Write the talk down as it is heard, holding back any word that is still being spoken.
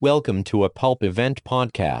Welcome to a Pulp Event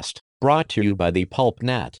podcast, brought to you by the Pulp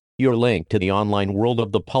Net, your link to the online world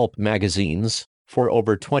of the pulp magazines, for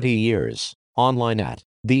over 20 years, online at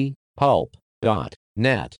thepulp.net.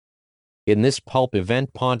 In this Pulp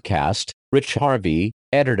Event podcast, Rich Harvey,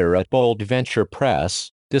 editor at Bold Venture Press,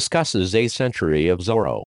 discusses A Century of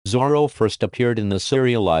Zorro. Zorro first appeared in the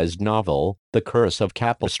serialized novel, The Curse of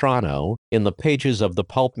Capistrano, in the pages of the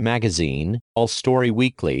Pulp magazine, All Story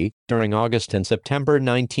Weekly, during August and September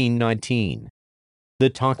 1919. The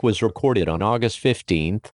talk was recorded on August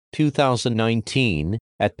 15, 2019,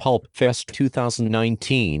 at Pulp Fest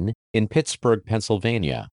 2019, in Pittsburgh,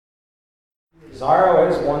 Pennsylvania. Zorro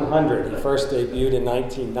is 100. He first debuted in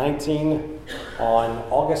 1919 on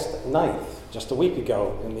August 9th, just a week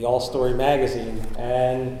ago, in the All Story magazine.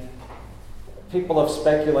 And people have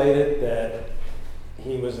speculated that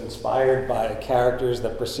he was inspired by characters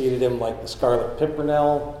that preceded him, like the Scarlet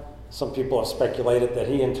Pimpernel. Some people have speculated that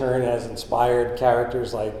he, in turn, has inspired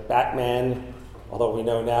characters like Batman, although we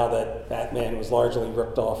know now that Batman was largely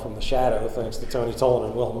ripped off from The Shadow, thanks to Tony Tolan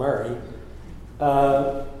and Will Murray.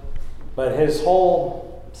 But his whole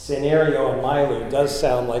scenario in Milo does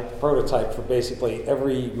sound like the prototype for basically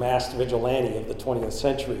every masked vigilante of the 20th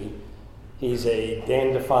century. He's a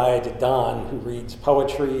dandified Don who reads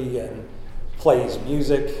poetry and plays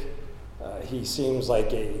music. He seems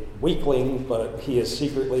like a weakling, but he is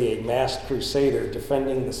secretly a masked crusader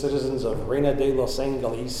defending the citizens of Reina de los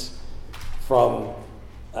Angeles from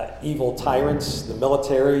evil tyrants, the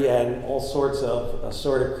military, and all sorts of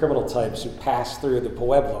assorted criminal types who pass through the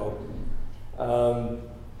Pueblo.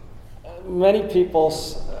 Many people,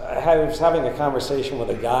 I was having a conversation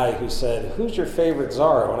with a guy who said, "Who's your favorite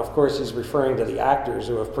Zorro?" And of course he's referring to the actors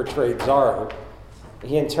who have portrayed Zorro.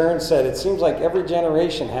 He in turn said, "It seems like every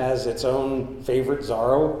generation has its own favorite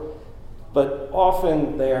Zorro, but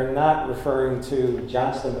often they are not referring to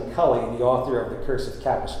Johnston McCulley, the author of The Curse of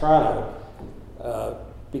Capistrano,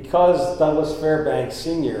 because Douglas Fairbanks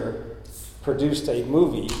Sr. produced a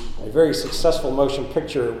movie, a very successful motion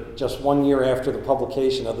picture, just 1 year after the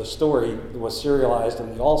publication of the story. It was serialized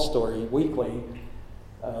in the All Story Weekly.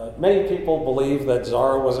 Many people believe that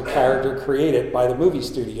Zorro was a character created by the movie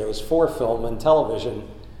studios for film and television.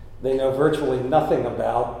 They know virtually nothing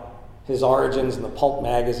about his origins in the Pulp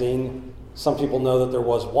magazine. Some people know that there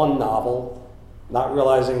was one novel, not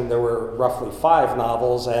realizing there were roughly 5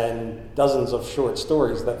 novels and dozens of short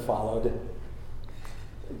stories that followed.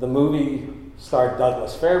 The movie starred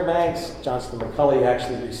Douglas Fairbanks. Johnston McCulley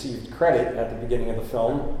actually received credit at the beginning of the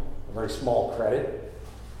film, a very small credit.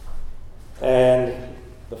 And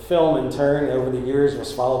the film, in turn, over the years,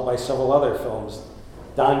 was followed by several other films.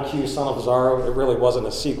 Don Q, Son of Zorro, it really wasn't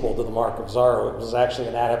a sequel to The Mark of Zorro. It was actually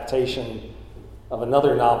an adaptation of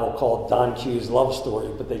another novel called Don Q's Love Story,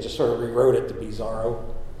 but they just sort of rewrote it to be Zorro.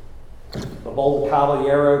 The Bold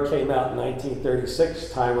Caballero came out in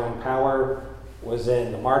 1936. Tyrone Power was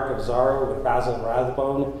in The Mark of Zorro with Basil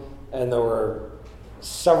Rathbone, and there were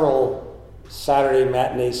several Saturday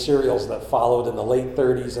matinee serials that followed in the late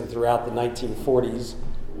 30s and throughout the 1940s.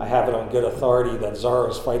 I have it on good authority that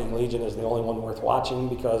Zorro's Fighting Legion is the only one worth watching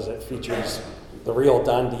because it features the real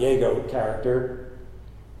Don Diego character.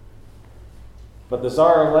 But the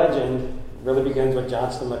Zorro legend really begins with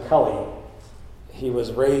Johnston McCulley. He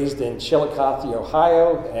was raised in Chillicothe,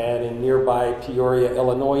 Ohio, and in nearby Peoria,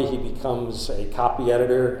 Illinois, he becomes a copy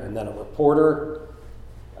editor and then a reporter.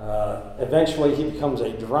 Eventually, he becomes a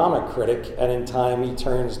drama critic, and in time, he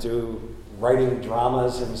turns to writing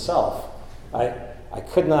dramas himself. I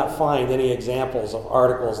could not find any examples of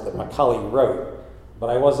articles that McCulley wrote, but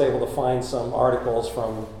I was able to find some articles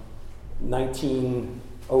from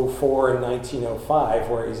 1904 and 1905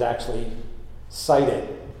 where he's actually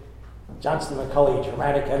cited. Johnston McCulley,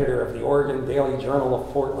 dramatic editor of the Oregon Daily Journal of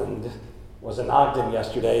Portland, was in Ogden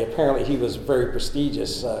yesterday. Apparently he was a very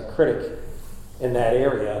prestigious critic in that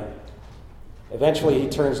area. Eventually he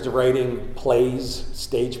turns to writing plays,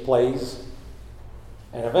 stage plays,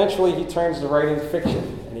 and eventually he turns to writing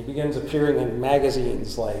fiction, and he begins appearing in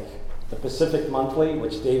magazines like the Pacific Monthly,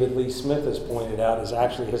 which David Lee Smith has pointed out is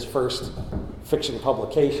actually his first fiction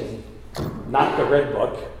publication, not the Red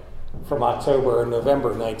Book, from October or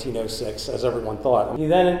November 1906, as everyone thought. He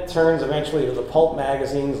then turns eventually to the pulp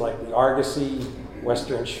magazines like the Argosy,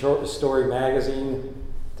 Western Story Magazine,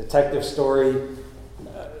 Detective Story.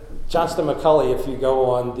 Johnston McCulley, if you go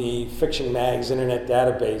on the Fiction Mag's internet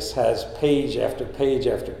database, has page after page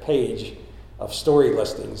after page of story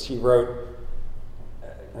listings. He wrote,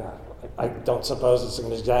 I don't suppose it's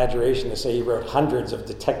an exaggeration to say he wrote hundreds of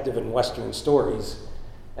detective and Western stories.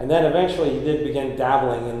 And then eventually he did begin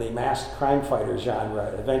dabbling in the masked crime fighter genre.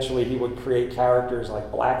 Eventually he would create characters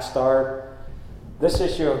like Black Star. This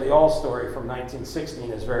issue of the All Story from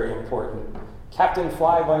 1916 is very important. Captain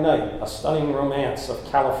Fly by Night, a stunning romance of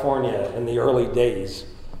California in the early days.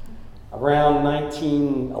 Around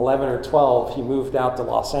 1911 or 12, he moved out to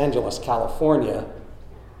Los Angeles, California,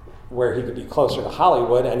 where he could be closer to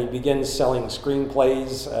Hollywood, and he begins selling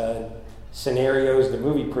screenplays and scenarios to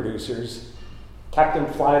movie producers. Captain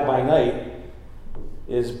Fly by Night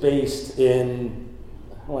is based in,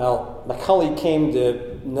 well, Macaulay came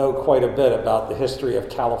to know quite a bit about the history of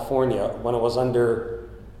California when it was under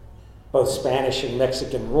both Spanish and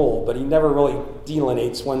Mexican rule, but he never really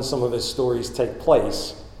delineates when some of his stories take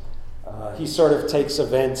place. He sort of takes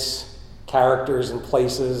events, characters, and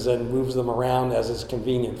places and moves them around as is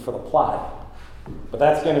convenient for the plot. But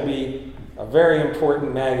that's going to be a very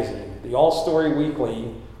important magazine, the All Story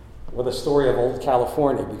Weekly, with a story of old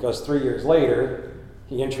California, because 3 years later,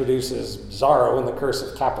 he introduces Zorro in The Curse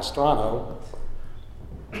of Capistrano.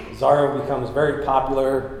 Zorro becomes very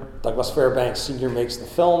popular. Douglas Fairbanks Sr. makes the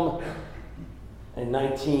film. In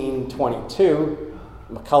 1922,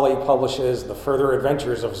 Macaulay publishes The Further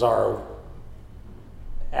Adventures of Zorro.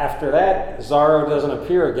 After that, Zorro doesn't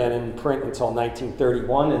appear again in print until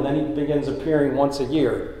 1931, and then he begins appearing once a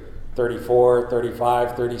year, 34,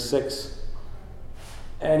 35, 36.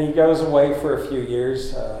 And he goes away for a few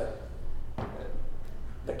years. The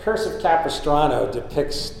Curse of Capistrano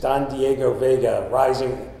depicts Don Diego Vega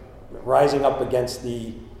rising up against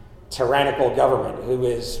the tyrannical government, who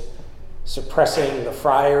is suppressing the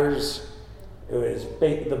friars, who is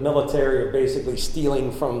the military are basically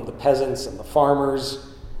stealing from the peasants and the farmers.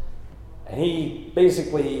 And he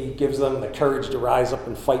basically gives them the courage to rise up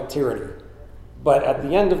and fight tyranny. But at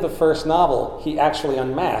the end of the first novel, he actually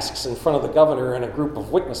unmasks in front of the governor and a group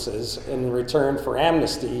of witnesses in return for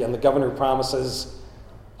amnesty, and the governor promises,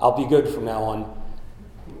 "I'll be good from now on."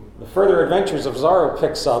 The Further Adventures of Zorro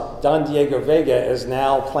picks up. Don Diego Vega is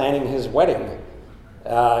now planning his wedding.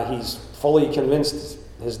 He's fully convinced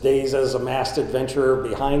his days as a masked adventurer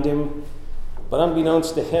behind him. But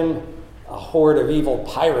unbeknownst to him, a horde of evil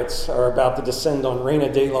pirates are about to descend on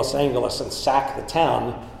Reina de Los Angeles and sack the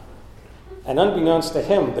town. And unbeknownst to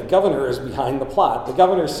him, the governor is behind the plot. The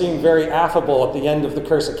governor seemed very affable at the end of The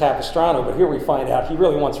Curse of Capistrano, but here we find out he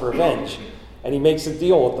really wants revenge. And he makes a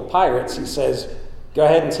deal with the pirates. He says, "Go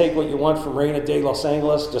ahead and take what you want from Reina de Los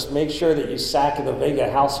Angeles. Just make sure that you sack the Vega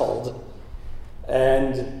household."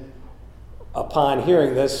 And upon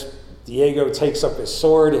hearing this, Diego takes up his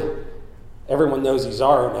sword. Everyone knows he's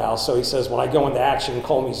Zorro now, so he says, "When I go into action,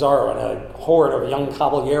 call me Zorro." And a horde of young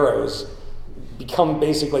caballeros become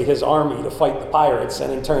basically his army to fight the pirates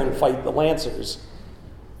and in turn fight the Lancers.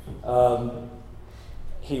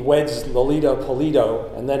 He weds Lolita Pulido,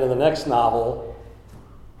 and then in the next novel,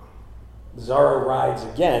 Zorro rides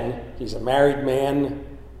again. He's a married man,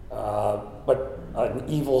 but an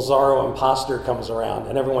evil Zorro imposter comes around,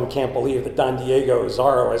 and everyone can't believe that Don Diego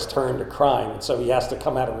Zorro has turned to crime, and so he has to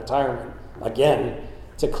come out of retirement again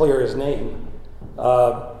to clear his name.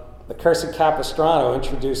 The Curse of Capistrano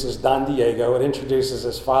introduces Don Diego. It introduces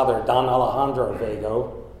his father, Don Alejandro Vega,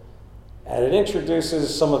 and it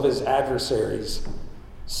introduces some of his adversaries.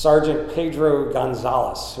 Sergeant Pedro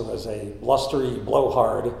Gonzalez, who is a blustery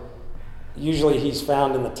blowhard. Usually he's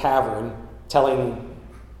found in the tavern telling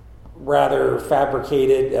rather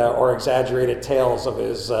fabricated or exaggerated tales of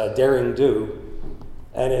his daring do.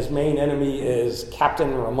 And his main enemy is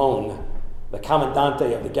Captain Ramon, the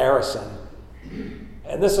commandante of the garrison.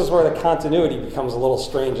 And this is where the continuity becomes a little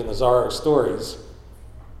strange in the Zorro stories.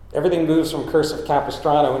 Everything moves from Curse of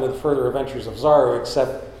Capistrano into The Further Adventures of Zorro,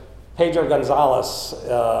 except Pedro Gonzalez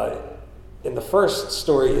in the first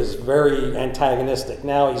story is very antagonistic.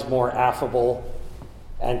 Now he's more affable.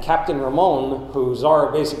 And Captain Ramon, who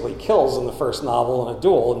Zorro basically kills in the first novel in a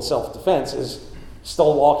duel in self-defense, is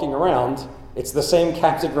still walking around. It's the same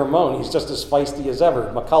Captain Ramon. He's just as feisty as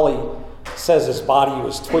ever. Macaulay says his body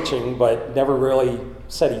was twitching, but never really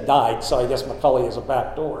said he died, so I guess Macaulay is a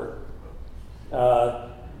backdoor.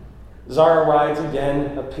 Zorro Rides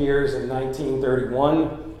Again appears in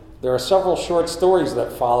 1931. There are several short stories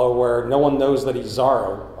that follow where no one knows that he's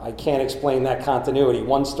Zorro. I can't explain that continuity.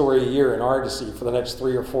 One story a year in Argosy for the next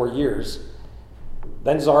 3 or 4 years.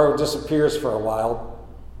 Then Zorro disappears for a while.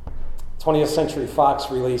 20th Century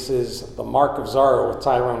Fox releases The Mark of Zorro with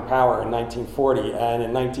Tyrone Power in 1940, and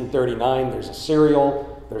in 1939 there's a serial.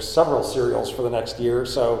 There's several serials for the next year,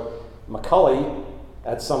 so Macaulay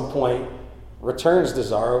at some point returns to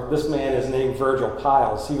Zorro. This man is named Virgil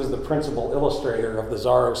Piles. He was the principal illustrator of the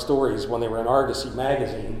Zorro stories when they were in Argosy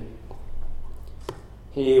magazine.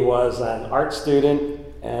 He was an art student,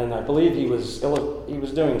 and I believe he was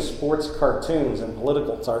doing sports cartoons and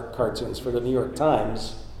political cartoons for the New York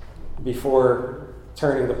Times before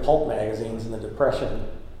turning to pulp magazines in the Depression.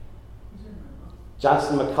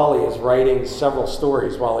 Johnston McCulley is writing several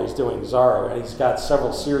stories while he's doing Zorro, and he's got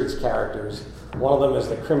several series characters. One of them is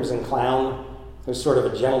the Crimson Clown, who's sort of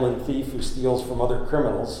a gentleman thief who steals from other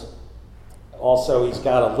criminals. Also, he's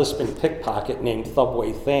got a lisping pickpocket named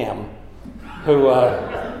Thubway Tham, who,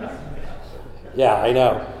 yeah, I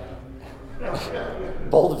know.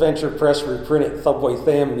 Bold Adventure Press reprinted Thubway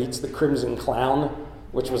Tham Meets the Crimson Clown,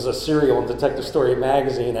 which was a serial in Detective Story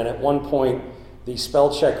magazine, and at one point, the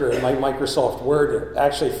spell checker in my Microsoft Word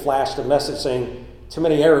actually flashed a message saying, "Too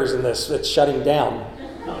many errors in this, it's shutting down."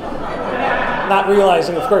 Not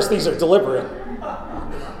realizing, of course, these are deliberate.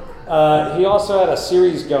 He also had a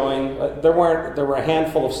series going. There were a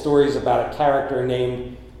handful of stories about a character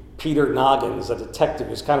named Peter Noggins, a detective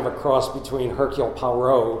who's kind of a cross between Hercule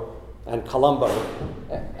Poirot and Columbo.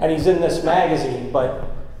 And he's in this magazine, but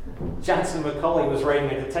Johnston McCulley was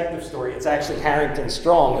writing a detective story. It's actually Harrington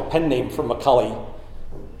Strong, a pen name for McCulley,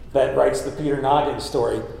 that writes the Peter Noggins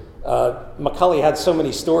story. McCulley had so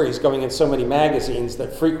many stories going in so many magazines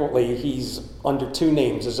that frequently he's under two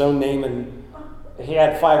names, his own name, and he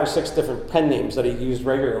had 5 or 6 different pen names that he used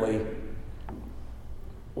regularly.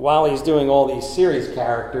 While he's doing all these series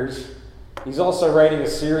characters, he's also writing a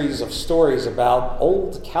series of stories about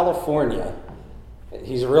old California.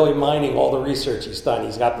 He's really mining all the research he's done.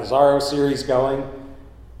 He's got the Zorro series going.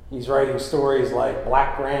 He's writing stories like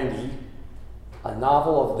Black Randy, a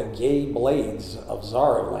novel of the gay blades of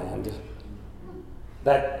Zorroland.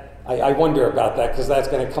 I wonder about that, because that's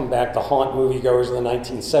going to come back to haunt moviegoers in the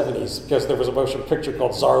 1970s, because there was a motion picture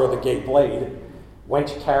called Zorro the Gay Blade.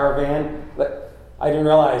 Wench Caravan. I didn't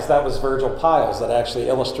realize that was Virgil Piles that actually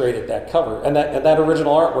illustrated that cover. And that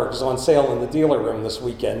original artwork is on sale in the dealer room this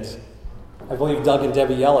weekend. I believe Doug and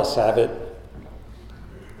Debbie Ellis have it.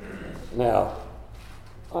 Now,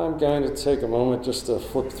 I'm going to take a moment just to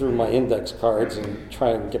flip through my index cards and try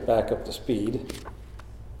and get back up to speed.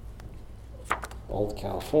 Old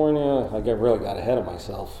California, really got ahead of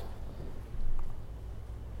myself.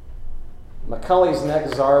 McCulley's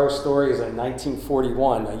next Zorro story is in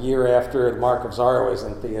 1941, a year after The Mark of Zorro is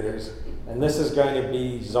in theaters. And this is going to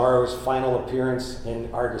be Zorro's final appearance in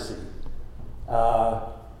Argosy.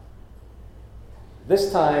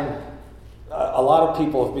 This time, a lot of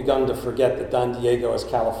people have begun to forget that Don Diego is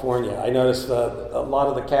California. I noticed a lot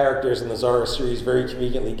of the characters in the Zorro series very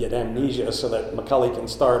conveniently get amnesia so that McCulley can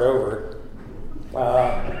start over.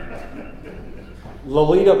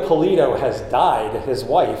 Lolita Polito has died, his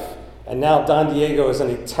wife, and now Don Diego is in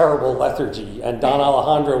a terrible lethargy, and Don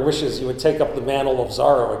Alejandro wishes he would take up the mantle of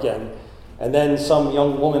Zorro again. And then some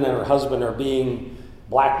young woman and her husband are being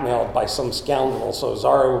blackmailed by some scoundrel, so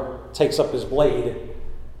Zorro takes up his blade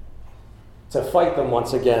to fight them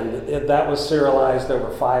once again. That was serialized over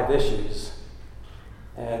 5 issues.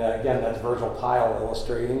 And again, that's Virgil Pyle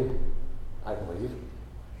illustrating, I believe.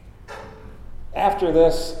 After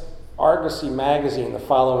this, Argosy magazine the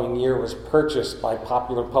following year was purchased by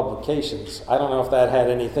Popular Publications. I don't know if that had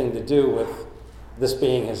anything to do with this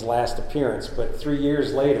being his last appearance, but 3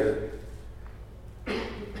 years later,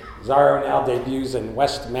 Zorro now debuts in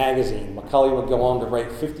West magazine. McCulley would go on to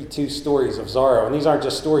write 52 stories of Zorro, and these aren't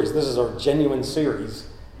just stories, this is a genuine series.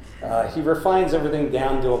 He refines everything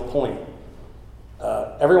down to a point.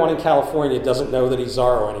 Everyone in California doesn't know that he's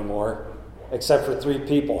Zorro anymore, except for 3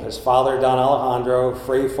 people: his father, Don Alejandro,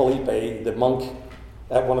 Fray Felipe, the monk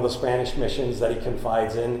at one of the Spanish missions that he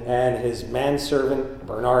confides in, and his manservant,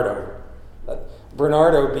 Bernardo.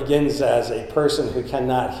 Bernardo begins as a person who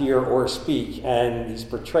cannot hear or speak, and he's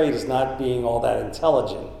portrayed as not being all that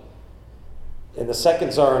intelligent. In the second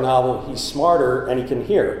Zorro novel, he's smarter and he can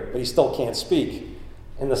hear, but he still can't speak.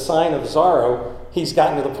 In The Sign of Zorro, he's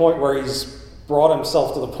gotten to the point where he's brought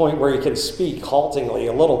himself to the point where he can speak haltingly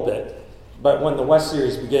a little bit. But when the West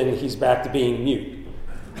series begin, he's back to being mute.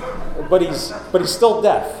 But he's still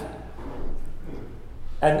deaf.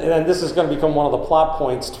 And this is going to become one of the plot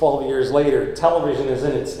points 12 years later. Television is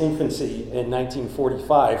in its infancy in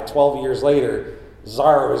 1945. 12 years later,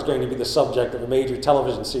 Zorro is going to be the subject of a major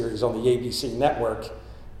television series on the ABC network.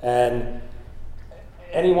 And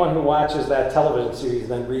anyone who watches that television series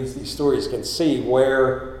and then reads these stories can see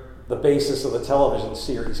where the basis of the television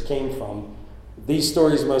series came from. These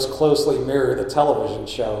stories most closely mirror the television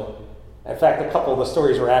show. In fact, a couple of the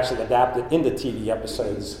stories were actually adapted into TV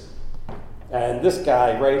episodes. And this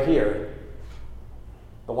guy right here,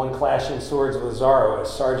 the one clashing swords with Zorro, is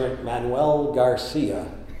Sergeant Manuel Garcia.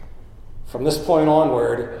 From this point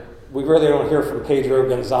onward, we really don't hear from Pedro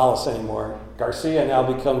Gonzalez anymore. Garcia now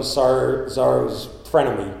becomes Zorro's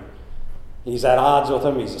frenemy. He's at odds with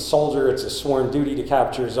him. He's a soldier. It's a sworn duty to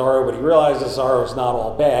capture Zorro, but he realizes Zorro's not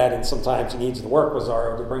all bad, and sometimes he needs to work with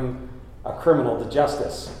Zorro to bring a criminal to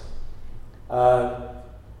justice. From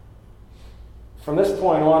this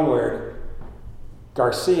point onward,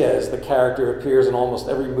 Garcia as the character appears in almost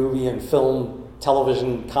every movie and film,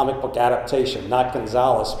 television, comic book adaptation, not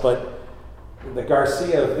Gonzalez, but the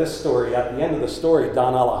Garcia of this story, at the end of the story,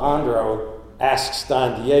 Don Alejandro asks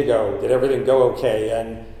Don Diego, did everything go okay?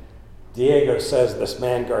 And Diego says this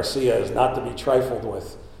man Garcia is not to be trifled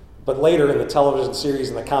with. But later in the television series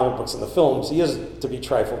and the comic books and the films, he is to be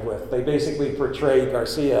trifled with. They basically portray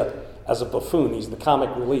Garcia as a buffoon. He's the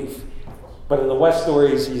comic relief. But in the West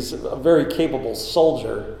stories, he's a very capable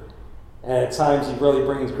soldier, and at times he really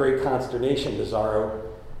brings great consternation to Zorro.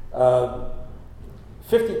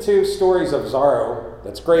 52 stories of Zorro.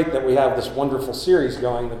 That's great that we have this wonderful series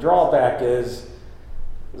going. The drawback is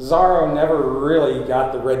Zorro never really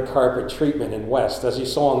got the red carpet treatment in West. As you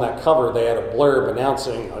saw on that cover, they had a blurb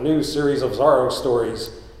announcing a new series of Zorro stories,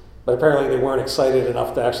 but apparently they weren't excited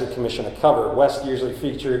enough to actually commission a cover. West usually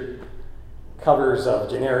featured covers of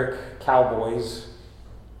generic cowboys,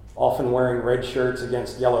 often wearing red shirts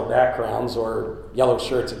against yellow backgrounds or yellow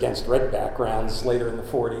shirts against red backgrounds later in the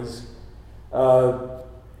 40s.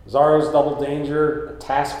 Zorro's Double Danger, A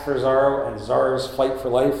Task for Zorro, and Zorro's Fight for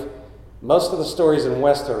Life. Most of the stories in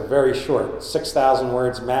West are very short, 6,000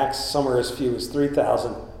 words max, some are as few as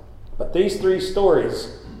 3,000. But these three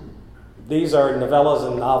stories, these are novellas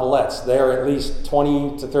and novelettes. They are at least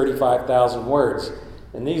 20 to 35,000 words.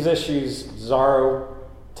 In these issues, Zorro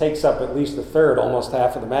takes up at least a third, almost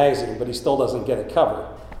half of the magazine, but he still doesn't get a cover.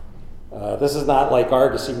 This is not like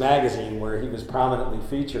Argosy magazine where he was prominently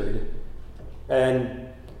featured. And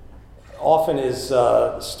often his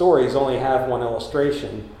stories only have one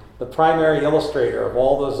illustration. The primary illustrator of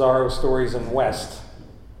all the Zorro stories in West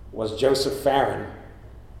was Joseph Farron.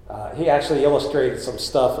 He actually illustrated some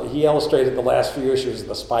stuff. He illustrated the last few issues of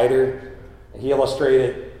The Spider. He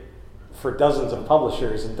illustrated for dozens of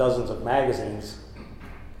publishers and dozens of magazines.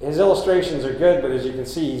 His illustrations are good, but as you can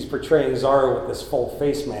see, he's portraying Zorro with this full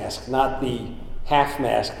face mask, not the half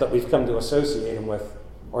mask that we've come to associate him with,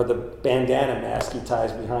 or the bandana mask he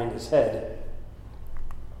ties behind his head.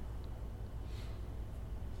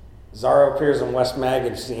 Zorro appears in West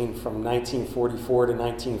Magazine from 1944 to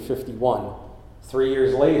 1951. 3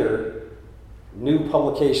 years later, New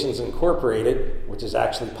Publications Incorporated, which is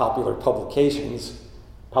actually Popular Publications,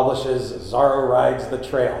 publishes Zorro Rides the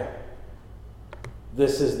Trail.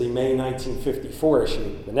 This is the May 1954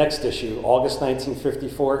 issue. The next issue, August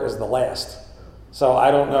 1954, is the last. So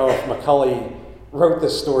I don't know if McCulley wrote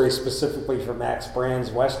this story specifically for Max Brand's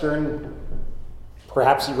Western.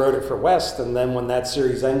 Perhaps he wrote it for West, and then when that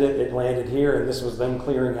series ended, it landed here, and this was them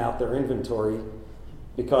clearing out their inventory,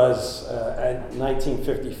 because at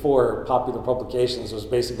 1954, Popular Publications was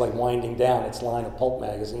basically winding down its line of pulp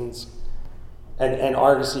magazines, and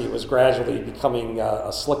Argosy was gradually becoming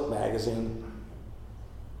a slick magazine.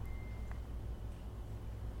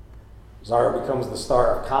 Zorro becomes the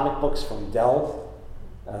star of comic books from Dell.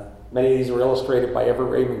 Many of these were illustrated by Everett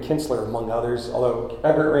Raymond Kinsler, among others, although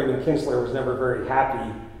Everett Raymond Kinsler was never very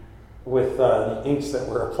happy with the inks that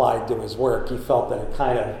were applied to his work. He felt that it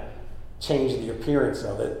kind of changed the appearance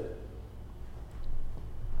of it.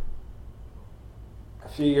 A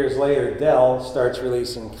few years later, Dell starts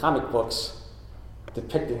releasing comic books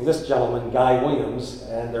depicting this gentleman, Guy Williams,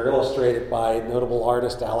 and they're illustrated by notable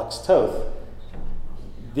artist Alex Toth.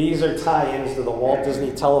 These are tie-ins to the Walt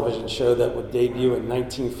Disney television show that would debut in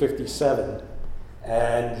 1957.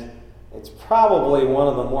 And it's probably one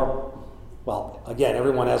of the more, well, again,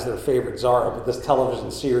 everyone has their favorite Zorro, but this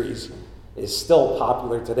television series is still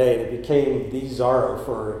popular today. And it became the Zorro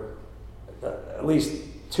for at least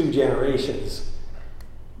 2 generations.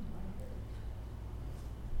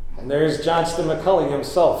 And there's Johnston McCulley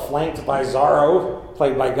himself, flanked by Zorro,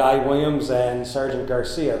 played by Guy Williams, and Sergeant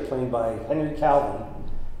Garcia, played by Henry Calvin.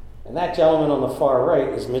 And that gentleman on the far right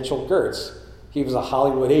is Mitchell Gertz. He was a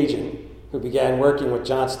Hollywood agent who began working with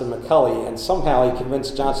Johnston McCulley, and somehow he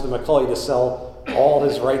convinced Johnston McCulley to sell all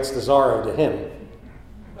his rights to Zorro to him.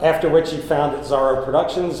 After which he founded Zorro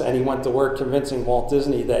Productions, and he went to work convincing Walt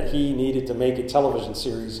Disney that he needed to make a television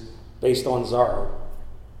series based on Zorro.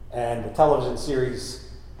 And the television series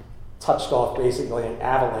touched off basically an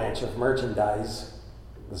avalanche of merchandise.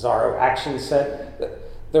 The Zorro action set.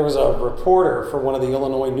 There was a reporter for one of the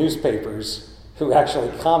Illinois newspapers who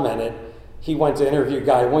actually commented. He went to interview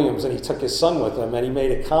Guy Williams, and he took his son with him, and he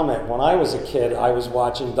made a comment. When I was a kid, I was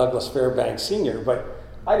watching Douglas Fairbanks Sr., but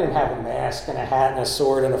I didn't have a mask and a hat and a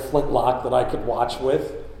sword and a flintlock that I could watch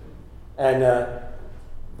with. And the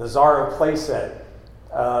Zorro playset.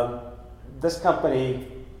 This company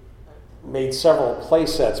made several play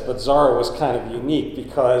sets, but Zorro was kind of unique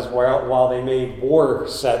because while they made war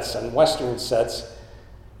sets and Western sets,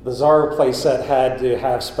 the Zorro play set had to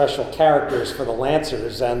have special characters for the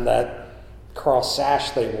Lancers and that cross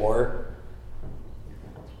sash they wore.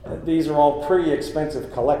 These are all pretty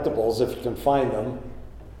expensive collectibles if you can find them.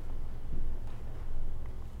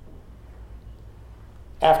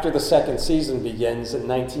 After the second season begins in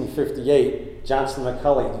 1958, Johnston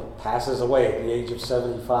McCulley passes away at the age of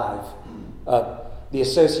 75. The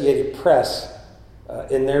Associated Press,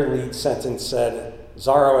 in their lead sentence, said,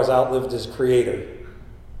 "Zorro has outlived his creator,"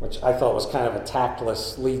 which I thought was kind of a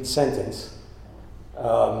tactless lead sentence.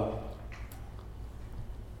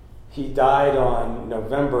 He died on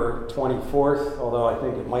November 24th, although I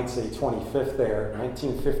think it might say 25th there,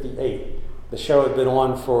 1958. The show had been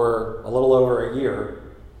on for a little over a year.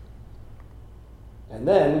 And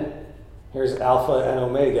then, here's Alpha and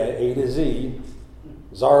Omega, A to Z,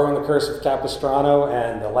 Zorro and the Curse of Capistrano,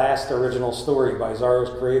 and the last original story by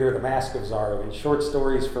Zorro's creator, The Mask of Zorro, in Short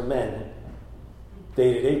Stories for Men,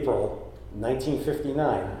 dated April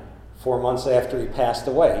 1959, 4 months after he passed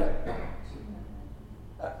away.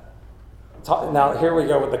 Now, here we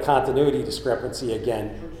go with the continuity discrepancy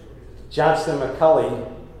again. Johnston McCulley,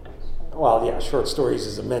 well, yeah, Short Stories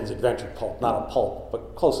is a men's adventure pulp, not a pulp,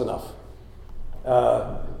 but close enough.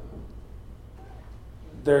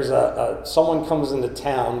 There's someone comes into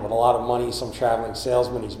town with a lot of money, some traveling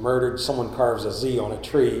salesman, he's murdered, someone carves a Z on a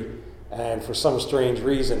tree, and for some strange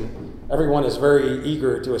reason, everyone is very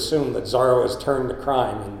eager to assume that Zorro has turned to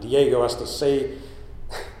crime, and Diego has to save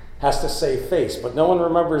face, but no one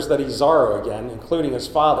remembers that he's Zorro again, including his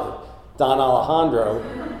father, Don Alejandro.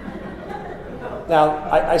 Now,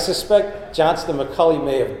 I suspect Johnston McCulley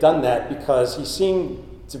may have done that because he seemed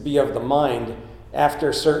to be of the mind after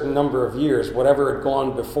a certain number of years, whatever had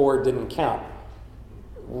gone before didn't count.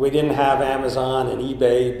 We didn't have Amazon and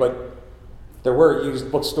eBay, but there were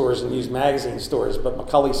used bookstores and used magazine stores, but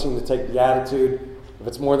McCulley seemed to take the attitude, if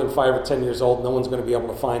it's more than 5 or 10 years old, no one's going to be able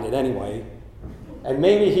to find it anyway. And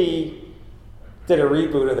maybe he did a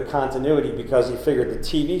reboot of the continuity because he figured the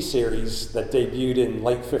TV series that debuted in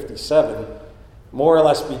late 57 more or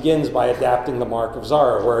less begins by adapting the Mark of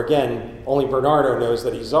Zorro, where again, only Bernardo knows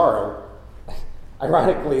that he's Zorro.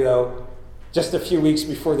 Ironically though, just a few weeks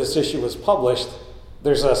before this issue was published,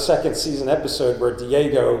 there's a second season episode where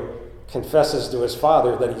Diego confesses to his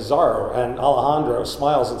father that he's Zorro, and Alejandro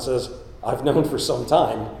smiles and says, "I've known for some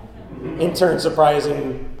time," in turn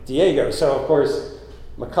surprising Diego. So of course,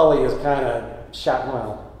 McCulley is kind of shot,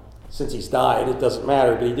 well, since he's died, it doesn't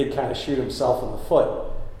matter, but he did kind of shoot himself in the foot.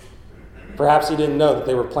 Perhaps he didn't know that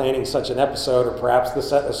they were planning such an episode, or perhaps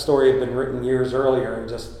the story had been written years earlier and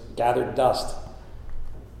just gathered dust.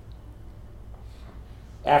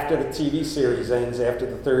 After the TV series ends, after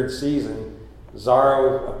the third season,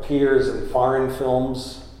 Zorro appears in foreign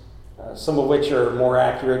films, some of which are more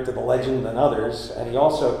accurate to the legend than others, and he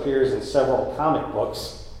also appears in several comic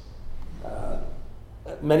books.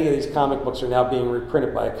 Many of these comic books are now being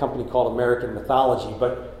reprinted by a company called American Mythology,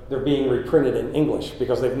 but they're being reprinted in English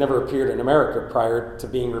because they've never appeared in America prior to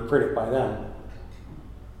being reprinted by them.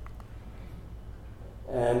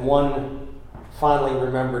 And one fondly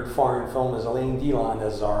remembered foreign film is Alain Delon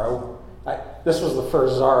as Zorro. This was the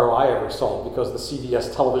first Zorro I ever saw because the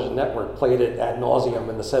CBS television network played it ad nauseum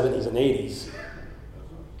in the 70s and 80s.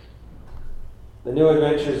 The New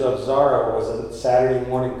Adventures of Zorro was a Saturday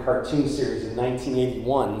morning cartoon series in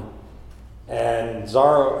 1981, and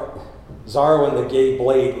Zorro and the Gay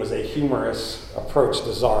Blade was a humorous approach to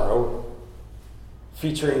Zorro,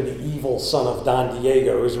 featuring the evil son of Don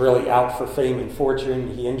Diego, who's really out for fame and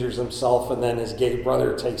fortune. He injures himself, and then his gay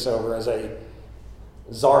brother takes over as a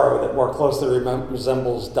Zorro that more closely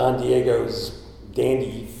resembles Don Diego's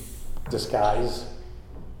dandy disguise.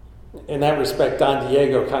 In that respect, Don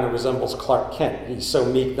Diego kind of resembles Clark Kent. He's so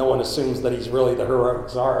meek, no one assumes that he's really the heroic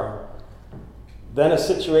Zorro. Then a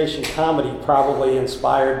situation comedy, probably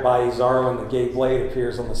inspired by Zorro and the Gay Blade,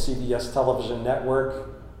 appears on the CBS television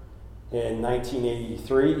network in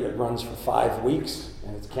 1983. It runs for 5 weeks,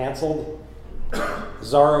 and it's canceled.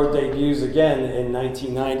 Zorro debuts again in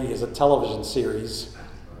 1990 as a television series.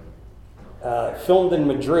 Filmed in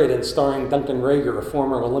Madrid and starring Duncan Rager, a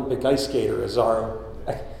former Olympic ice skater, as Zorro.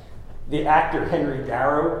 The actor Henry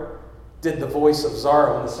Darrow did the voice of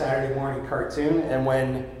Zorro in the Saturday morning cartoon, and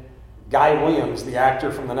when Guy Williams, the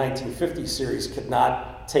actor from the 1950 series, could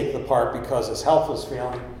not take the part because his health was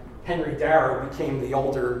failing, Henry Darrow became the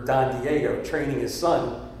older Don Diego, training his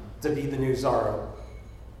son to be the new Zorro.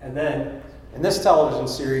 And then, in this television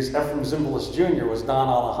series, Ephraim Zimbalist Jr. was Don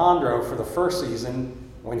Alejandro for the first season.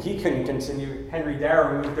 When he couldn't continue, Henry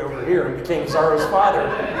Darrow moved over here and became Zorro's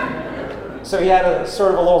father. So he had a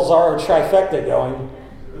sort of a little Zorro trifecta going.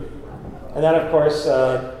 And then, of course,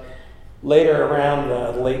 later around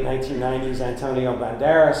the late 1990s, Antonio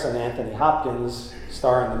Banderas and Anthony Hopkins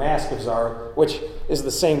star in The Mask of Zorro, which is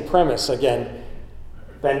the same premise. Again,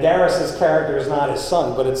 Banderas' character is not his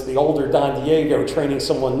son, but it's the older Don Diego training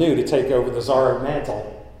someone new to take over the Zorro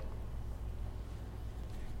mantle.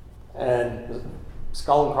 And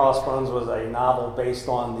Skull and Crossbones was a novel based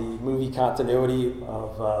on the movie continuity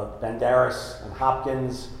of Banderas and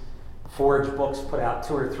Hopkins. Forge Books put out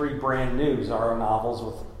 2 or 3 brand new Zorro novels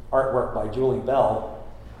with artwork by Julie Bell.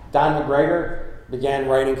 Don McGregor began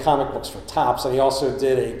writing comic books for Topps, and he also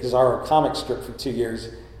did a Zorro comic strip for 2 years.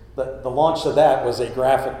 The launch of that was a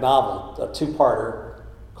graphic novel, a 2-parter,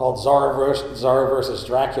 called Zorro versus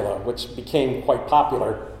Dracula, which became quite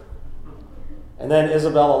popular. And then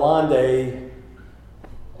Isabel Allende,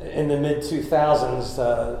 in the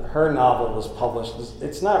mid-2000s, her novel was published.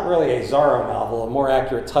 It's not really a Zorro novel. A more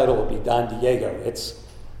accurate title would be Don Diego. It's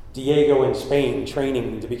Diego in Spain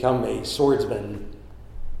training to become a swordsman.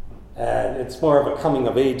 And it's more of a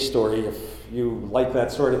coming-of-age story. If you like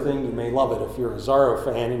that sort of thing, you may love it. If you're a Zorro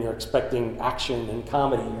fan and you're expecting action and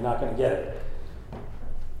comedy, you're not going to get it.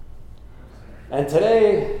 And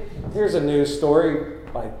today, here's a news story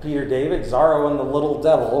by Peter David, Zorro and the Little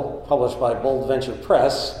Devil, published by Bold Venture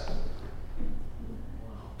Press.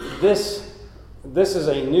 This is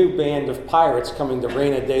a new band of pirates coming to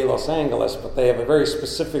Reina de Los Angeles, but they have a very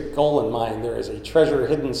specific goal in mind. There is a treasure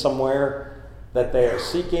hidden somewhere that they are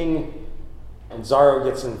seeking, and Zorro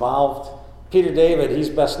gets involved. Peter David, he's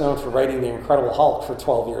best known for writing The Incredible Hulk for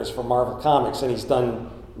 12 years for Marvel Comics, and he's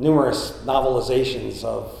done numerous novelizations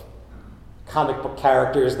of comic book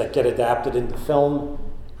characters that get adapted into film.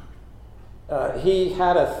 He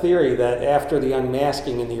had a theory that after the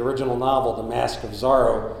unmasking in the original novel, The Mask of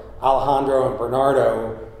Zorro, Alejandro and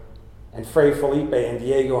Bernardo and Fray Felipe and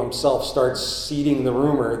Diego himself start seeding the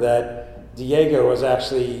rumor that Diego was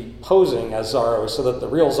actually posing as Zorro so that the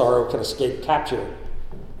real Zorro could escape capture.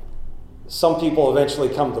 Some people eventually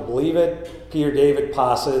come to believe it. Peter David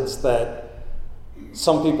posits that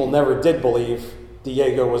some people never did believe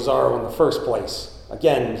Diego was Zorro in the first place.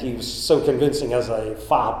 Again, he was so convincing as a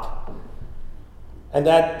fop. And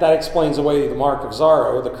that explains away the mark of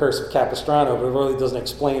Zorro, the Curse of Capistrano, but it really doesn't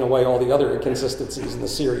explain away all the other inconsistencies in the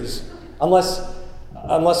series.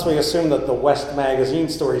 Unless we assume that the West magazine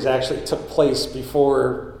stories actually took place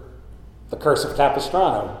before the Curse of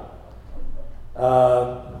Capistrano.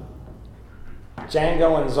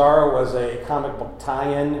 Django and Zorro was a comic book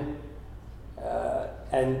tie-in.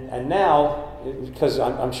 And now, because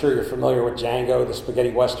I'm sure you're familiar with Django, the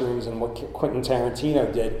spaghetti westerns, and what Quentin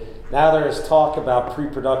Tarantino did, now there is talk about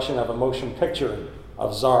pre-production of a motion picture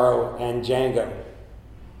of Zorro and Django.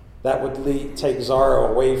 That would take Zorro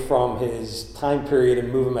away from his time period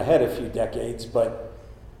and move him ahead a few decades, but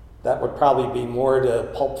that would probably be more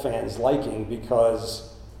to pulp fans' liking,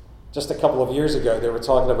 because just a couple of years ago they were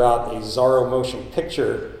talking about a Zorro motion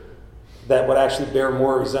picture that would actually bear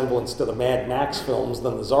more resemblance to the Mad Max films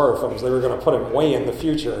than the Zorro films. They were going to put him way in the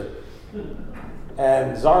future.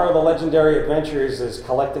 And Zorro the Legendary Adventures is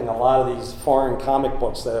collecting a lot of these foreign comic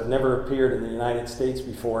books that have never appeared in the United States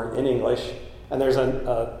before in English. And there's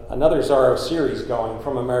another Zorro series going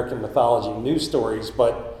from American Mythology, new stories,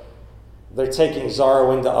 but they're taking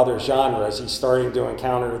Zorro into other genres. He's starting to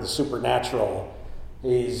encounter the supernatural.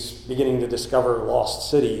 He's beginning to discover lost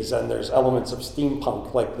cities, and there's elements of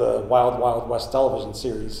steampunk like the Wild Wild West television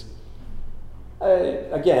series.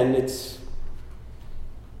 Again,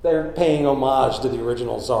 they're paying homage to the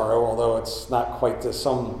original Zorro, although it's not quite to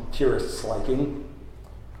some purists' liking.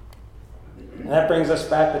 And that brings us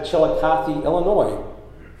back to Chillicothe, Illinois,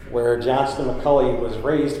 where Johnston McCulley was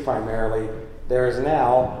raised primarily. There is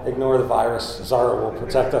now, ignore the virus, Zorro will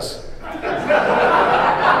protect us.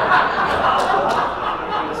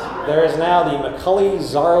 There is now the McCulley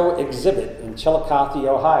Zorro exhibit in Chillicothe,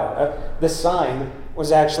 Ohio. This sign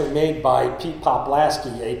was actually made by Pete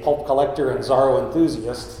Poplasky, a pulp collector and Zorro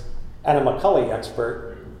enthusiast, and a McCulley expert.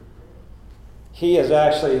 He has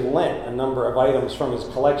actually lent a number of items from his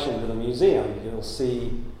collection to the museum. You'll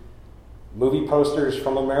see movie posters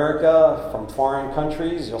from America, from foreign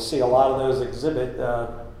countries. You'll see a lot of those exhibit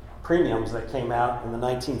premiums that came out in the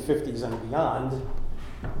 1950s and beyond.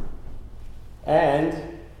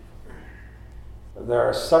 And There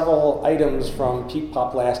are several items from Pete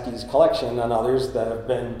Poplasky's collection and others that have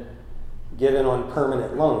been given on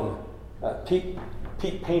permanent loan. Pete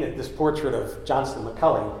painted this portrait of Johnston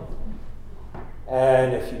McCulley.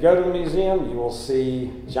 And if you go to the museum, you will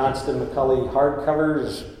see Johnston McCulley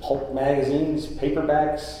hardcovers, pulp magazines,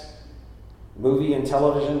 paperbacks, movie and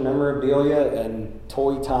television memorabilia, and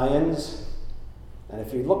toy tie-ins. And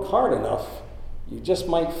if you look hard enough, you just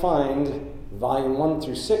might find Volume 1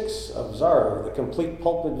 through 6 of Zorro, The Complete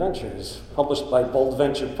Pulp Adventures, published by Bold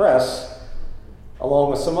Venture Press,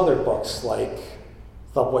 along with some other books like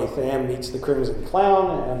Thubway Tham Meets the Crimson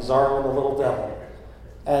Clown and Zorro and the Little Devil.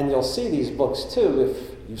 And you'll see these books too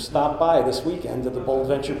if you stop by this weekend at the Bold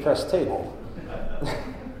Venture Press table.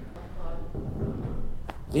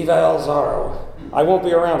 Viva El Zorro. I won't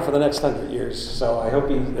be around for the next 100 years, so I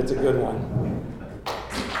hope it's a good one.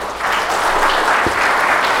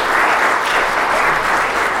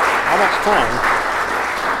 How much time?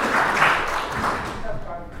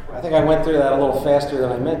 I think I went through that a little faster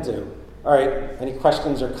than I meant to. All right, any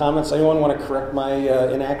questions or comments? Anyone want to correct my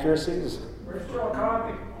inaccuracies? Where's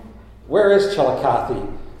Chillicothe? Where is Chillicothe?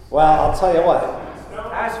 Well, I'll tell you what.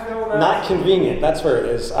 Asheville. Not convenient, that's where it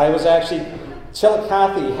is.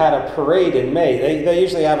 Chillicothe had a parade in May. They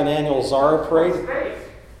usually have an annual Zorro parade. State.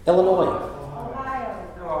 Illinois. Ohio.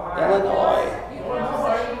 Illinois.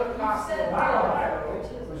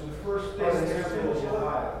 Was the first state in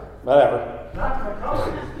Ohio. Whatever. Not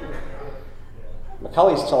McCulley.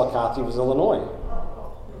 McCulley's Chillicothe was Illinois.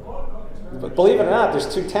 But believe it or not, there's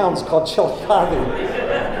two towns called Chillicothe.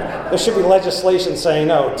 There should be legislation saying,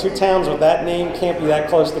 no, two towns with that name can't be that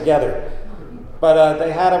close together. But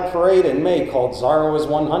they had a parade in May called Zorro is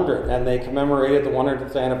 100, and they commemorated the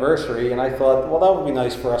 100th anniversary, and I thought, well, that would be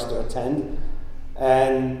nice for us to attend.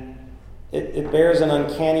 And it bears an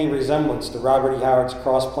uncanny resemblance to Robert E. Howard's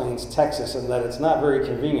Cross Plains, Texas, in that it's not very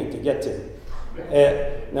convenient to get to.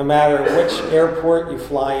 No matter which airport you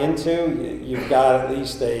fly into, you've got at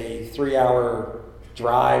least a 3-hour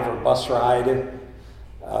drive or bus ride.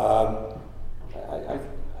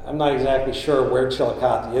 I'm not exactly sure where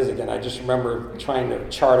Chillicothe is again. I just remember trying to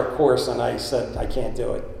chart a course and I said, I can't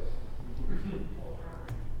do it.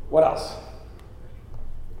 What else?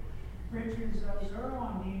 Richard, is Zorro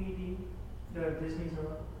on DVD? The Disney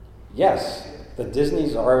Zorro? Yes, the Disney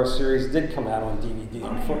Zorro series did come out on DVD.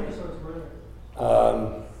 How many episodes were there?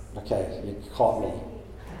 Okay, you caught me.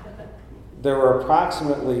 There were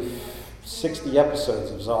approximately 60 episodes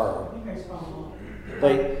of Zorro. You guys found one.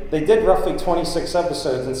 They did roughly 26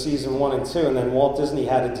 episodes in season 1 and 2, and then Walt Disney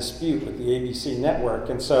had a dispute with the ABC network,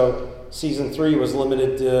 and so season 3 was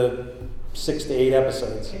limited to 6 to 8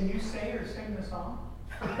 episodes. Can you say or sing the song?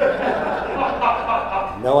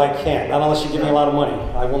 No, I can't. Not unless you give me a lot of money.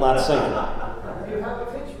 I will not sing it. You have a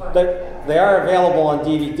pitch button. They are available on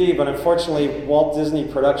DVD, but unfortunately, Walt Disney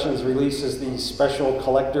Productions releases these special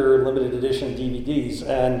collector limited edition DVDs.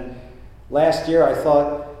 And last year, I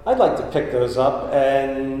thought I'd like to pick those up,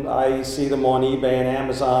 and I see them on eBay and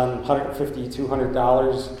Amazon, $150,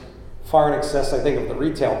 $200, far in excess, I think, of the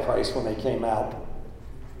retail price when they came out.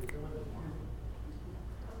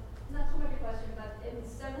 Not so much a question, but in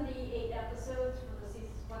 78 episodes for the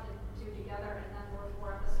seasons 1 and 2 together, and then there were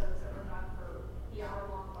 4 episodes that were done for the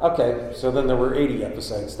hour-long. Okay, so then there were 80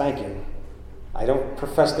 episodes. Thank you. I don't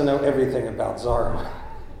profess to know everything about Zorro.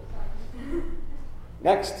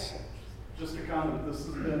 Next. Just a comment, this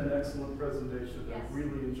has been an excellent presentation. Yes. I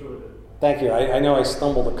really enjoyed it. Thank you. I know I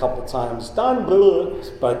stumbled a couple times, Don Blue,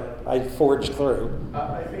 but I forged through.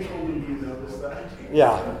 I think only you noticed that.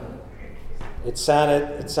 Yeah. It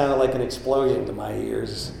sounded like an explosion to my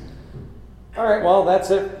ears. All right, well, that's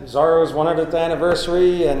it. Zorro's 100th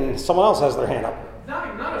anniversary, and someone else has their hand up. Not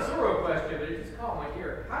a Zorro question, but it just caught my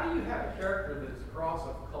ear. How do you have a character that's a cross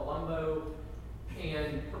of Columbo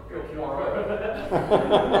and Hercule Poirot?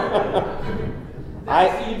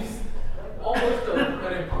 That seems almost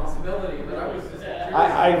an impossibility, but I was just curious.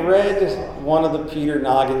 I read one of the Peter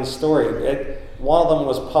Noggin stories. One of them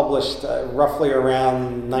was published roughly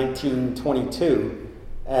around 1922,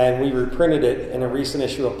 and we reprinted it in a recent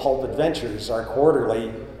issue of Pulp Adventures, our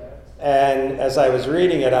quarterly. And as I was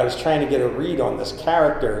reading it, I was trying to get a read on this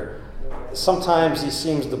character. Sometimes he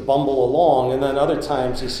seems to bumble along, and then other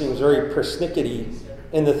times he seems very persnickety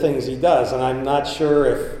in the things he does. And I'm not sure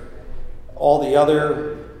if all the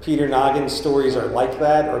other Peter Noggin stories are like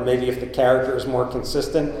that, or maybe if the character is more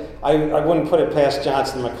consistent. I wouldn't put it past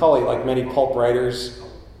Johnston McCulley, like many pulp writers,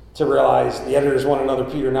 to realize the editors want another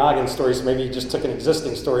Peter Noggin story, so maybe he just took an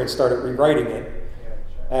existing story and started rewriting it.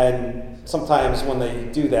 And sometimes when they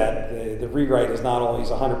do that, the rewrite is not always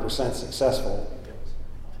 100% successful.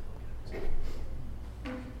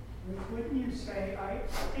 wouldn't you say, I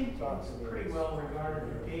think it's pretty well regarded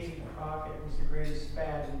that Davy Crockett was the greatest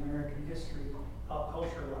fad in American history, pop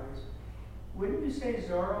culture-wise. Wouldn't you say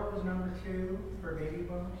Zorro was number 2 for baby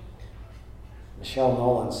boomers? Michelle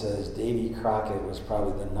Nolan says Davy Crockett was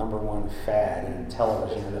probably the number 1 fad in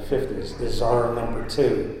television in the 50s. Is Zorro number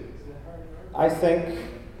 2? I think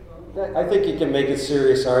you can make a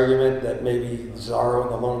serious argument that maybe Zorro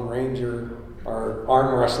and the Lone Ranger are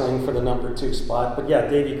arm wrestling for the number 2 spot. But yeah,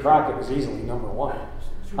 Davy Crockett was easily number 1.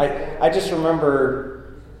 I just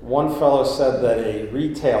remember one fellow said that a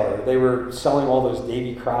retailer, they were selling all those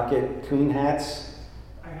Davy Crockett coon hats.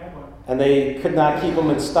 And they could not keep them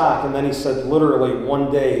in stock. And then he said literally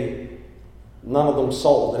one day, none of them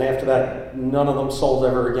sold. And after that, none of them sold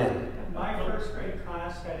ever again. My first grade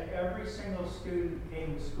class had every single student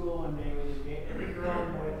came to school one day with every girl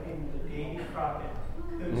and boy came with a Davy Crockett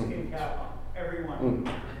coonskin cap on. Everyone.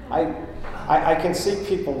 I can see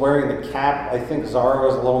people wearing the cap. I think Zorro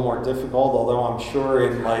is a little more difficult, although I'm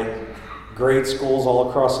sure in like grade schools all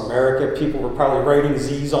across America, people were probably writing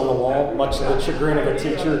Z's on the wall, much to the chagrin of a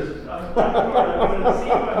teacher.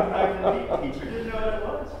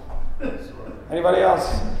 Anybody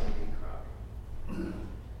else?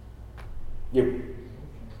 You.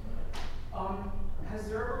 Has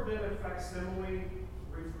there ever been a facsimile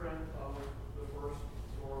reprint of the first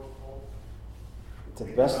Zorro pulp? To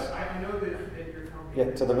the best. I know that your company.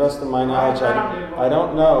 Yeah, to the best of my knowledge, I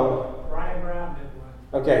don't know. Brian Brown did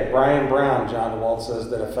one. Okay, Brian Brown, John DeWalt says,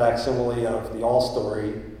 did a facsimile of the All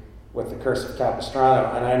Story with the Curse of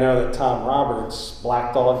Capistrano, and I know that Tom Roberts,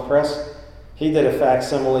 Black Dog Press, he did a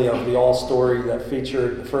facsimile of the All Story that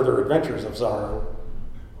featured the further adventures of Zorro.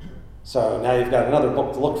 So now you've got another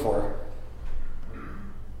book to look for.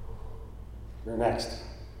 You're next.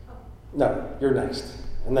 No, you're next.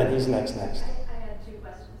 And then he's next. I had 2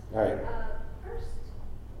 questions. All right. First,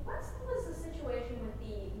 what was the situation with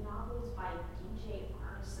the novels by D.J.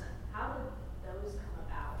 Arneson? How did those come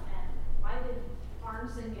about? And why did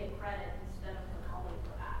Arneson get credit instead of McCulley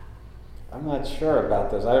for that? I'm not sure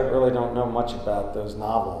about those. I really don't know much about those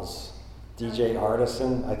novels. D.J.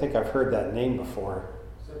 Arneson, I think I've heard that name before.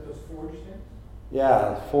 Is that those Forge things?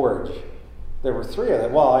 Yeah, Forge. There were 3 of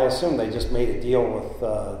them. Well, I assume they just made a deal with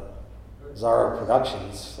Zorro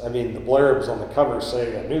Productions. I mean, the blurbs on the cover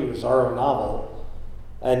say a new Zorro novel.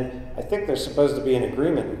 And I think there's supposed to be an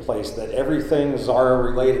agreement in place that everything Zorro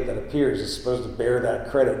related that appears is supposed to bear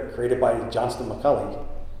that credit, created by Johnston McCulley.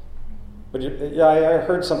 But yeah, I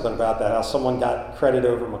heard something about that, how someone got credit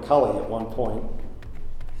over McCulley at one point.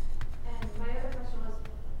 And my other question was,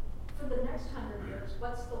 for the next 100 years,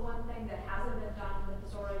 what's the one thing that hasn't been done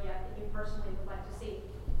with Zorro yet that you personally would like to see?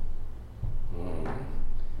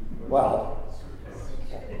 Well,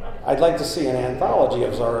 I'd like to see an anthology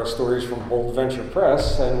of Zorro stories from Bold Venture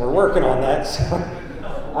Press, and we're working on that. So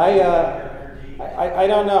I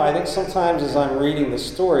don't know. I think sometimes as I'm reading the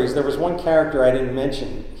stories, there was one character I didn't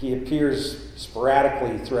mention. He appears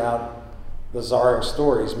sporadically throughout the Zorro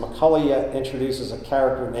stories. McCulley introduces a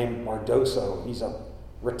character named Mardoso. He's a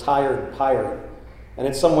retired pirate, and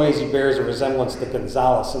in some ways he bears a resemblance to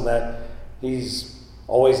Gonzalez in that he's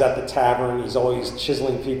always at the tavern, he's always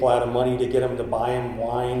chiseling people out of money to get him to buy him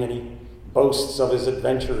wine, and he boasts of his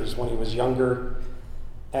adventures when he was younger.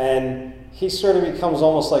 And he sort of becomes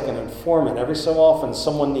almost like an informant. Every so often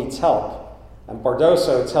someone needs help, and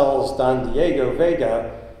Bardoso tells Don Diego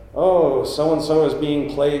Vega, oh, so-and-so is being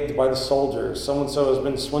plagued by the soldiers, so-and-so has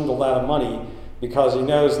been swindled out of money, because he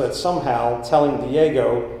knows that somehow telling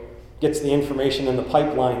Diego gets the information in the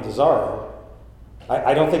pipeline to Zorro.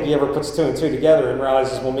 I don't think he ever puts 2 and 2 together and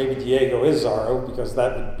realizes, well, maybe Diego is Zorro, because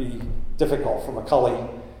that would be difficult for McCulley,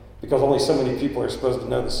 because only so many people are supposed to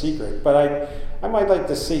know the secret. But I might like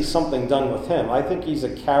to see something done with him. I think he's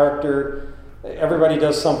a character. Everybody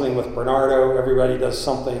does something with Bernardo. Everybody does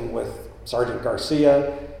something with Sergeant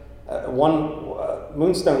Garcia.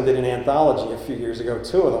 Moonstone did an anthology a few years ago,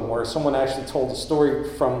 2 of them, where someone actually told the story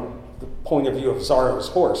from the point of view of Zorro's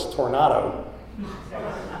horse, Tornado.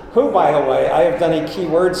 Who, by the way, I have done a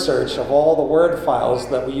keyword search of all the word files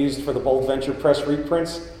that we used for the Bold Venture Press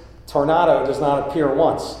reprints. Tornado does not appear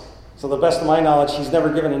once. So to the best of my knowledge, he's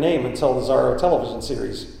never given a name until the Zorro television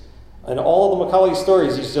series. In all of the McCulley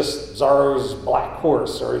stories, he's just Zorro's black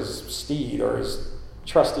horse, or his steed, or his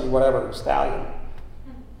trusty whatever stallion.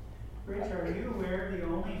 Rich, are you aware the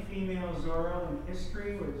only female Zorro in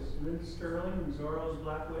history was Linda Sterling, Zorro's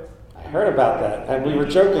Black Whip? I heard about that, and we were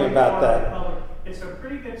joking about that. It's a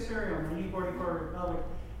pretty good serial, 1944 Republic,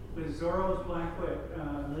 with Zorro's Black Whip.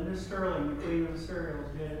 Linda Sterling, the queen of the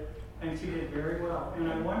serials, did it, and she did very well.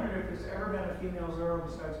 And I wondered if there's ever been a female Zorro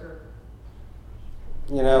besides her.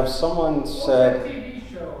 You know, someone What's that said, TV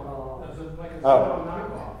show? Is it like a Oh.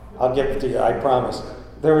 knockoff? I'll give it to you, I promise.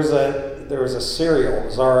 There was a serial,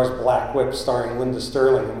 Zorro's Black Whip, starring Linda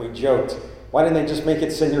Sterling, and we joked, why didn't they just make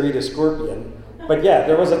it Senorita Scorpion? But yeah,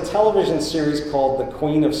 there was a television series called The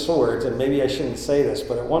Queen of Swords, and maybe I shouldn't say this,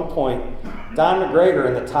 but at one point, Don McGregor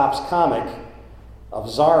in the Topps comic of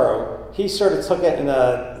Zorro, he sort of took it in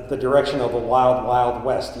the direction of the Wild Wild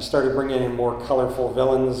West. He started bringing in more colorful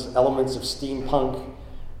villains, elements of steampunk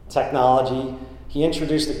technology. He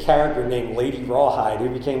introduced a character named Lady Rawhide, who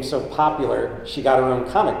became so popular, she got her own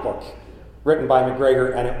comic book written by McGregor.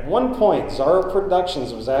 And at one point, Zorro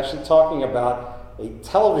Productions was actually talking about a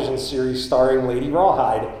television series starring Lady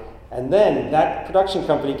Rawhide. And then that production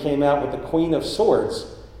company came out with The Queen of Swords.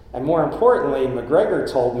 And more importantly,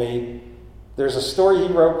 McGregor told me there's a story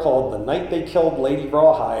he wrote called The Night They Killed Lady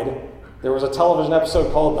Rawhide. There was a television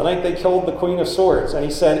episode called The Night They Killed the Queen of Swords. And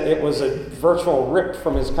he said it was a virtual rip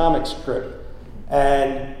from his comic script.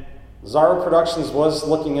 And Zorro Productions was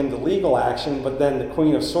looking into legal action, but then The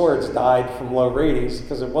Queen of Swords died from low ratings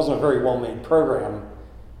because it wasn't a very well-made program.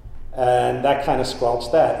 And that kind of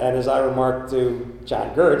squelched that. And as I remarked to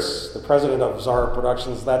John Gertz, the president of Zorro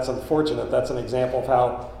Productions, that's unfortunate. That's an example of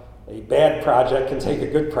how a bad project can take a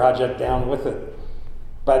good project down with it.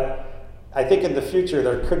 But I think in the future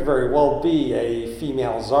there could very well be a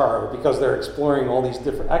female Zorro because they're exploring all these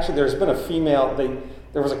different... Actually, there's been a female...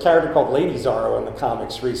 There was a character called Lady Zorro in the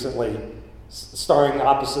comics recently, starring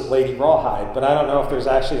opposite Lady Rawhide, but I don't know if there's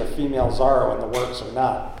actually a female Zorro in the works or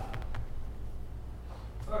not.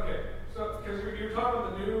 Okay, so because you're talking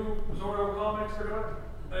about the new Zorro comics they're doing,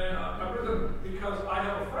 and I'm with them because I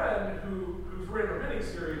have a friend who's written a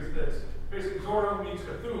miniseries that's basically Zorro meets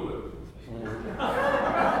Cthulhu.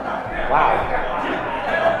 Wow.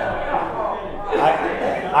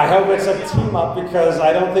 I hope it's a team up because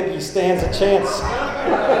I don't think he stands a chance.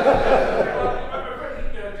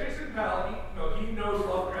 Jason Powell, he knows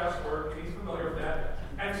Lovecraft's work and he's familiar with that,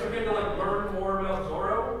 and so he had to learn more about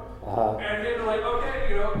Zorro, and he had to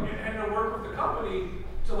and to work with the company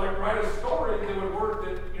to write a story that would work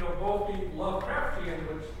that both be Lovecraftian,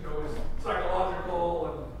 which is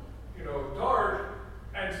psychological and dark,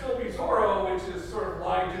 and still be Zorro, which is sort of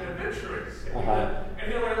light and adventurous.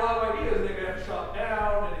 And he had a lot of ideas that they got shot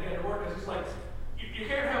down, and he had to work. It's just you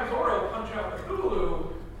can't have Zorro punch out Cthulhu.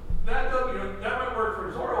 That doesn't, that might work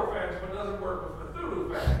for Zorro fans, but it doesn't work with Cthulhu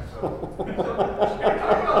fans. So you're talking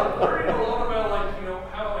about learning a lot about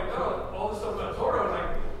how all this stuff about Zorro, and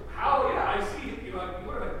how I see it. You learn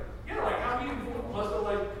how he must have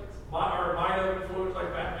might have influenced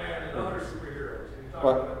Batman and other superheroes.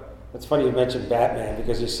 Well, it's funny you mentioned Batman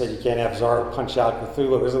because you said you can't have Zorro punch out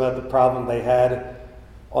Cthulhu. Isn't that the problem they had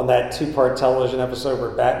on that two-part television episode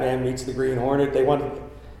where Batman meets the Green Hornet? They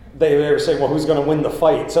were saying, well, who's going to win the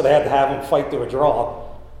fight? So they had to have him fight to a draw.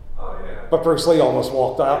 Oh yeah. But Bruce Lee almost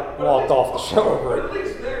walked off the show over But it. at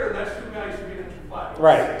least there, that's two guys who get into a fight.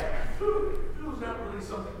 Right. Cthulhu's not really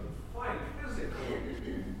something you fight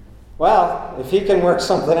physically. Well, if he can work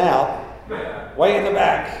something out, Yeah. way in the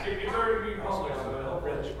back. It's already being public, so it'll help.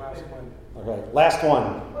 Okay, last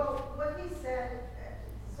one. Well, what he said,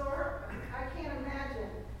 Zorro, I can't imagine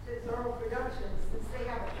that Zorro Productions, since they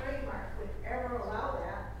have a trademark, would ever allow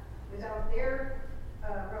that without their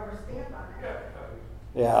rubber stamp on it.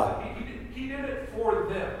 Yeah. He did it for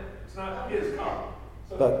them. It's not his comic.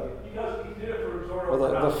 So But- he did it for Zorro.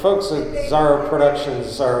 Well, the folks at Zorro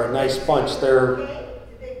Productions are a nice bunch. They're Did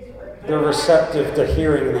they do it? receptive to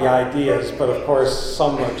hearing the ideas, but of course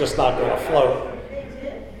some are just not going to float. They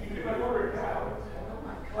did. If I order it now,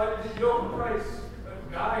 like the open price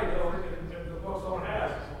guide and the book someone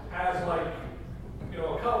has a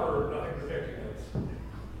cover, nothing protecting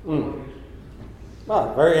it.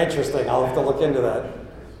 Well, very interesting. I'll have to look into that.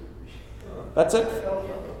 That's it.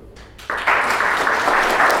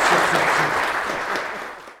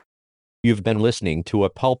 You've been listening to a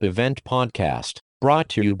Pulp Event podcast, brought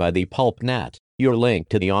to you by the Pulp Net, your link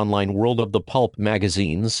to the online world of the pulp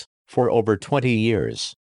magazines, for over 20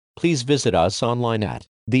 years. Please visit us online at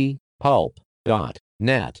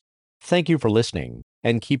thepulp.net. Thank you for listening,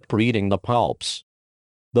 and keep reading the pulps.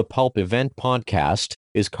 The Pulp Event podcast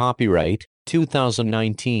is copyright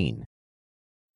 2019.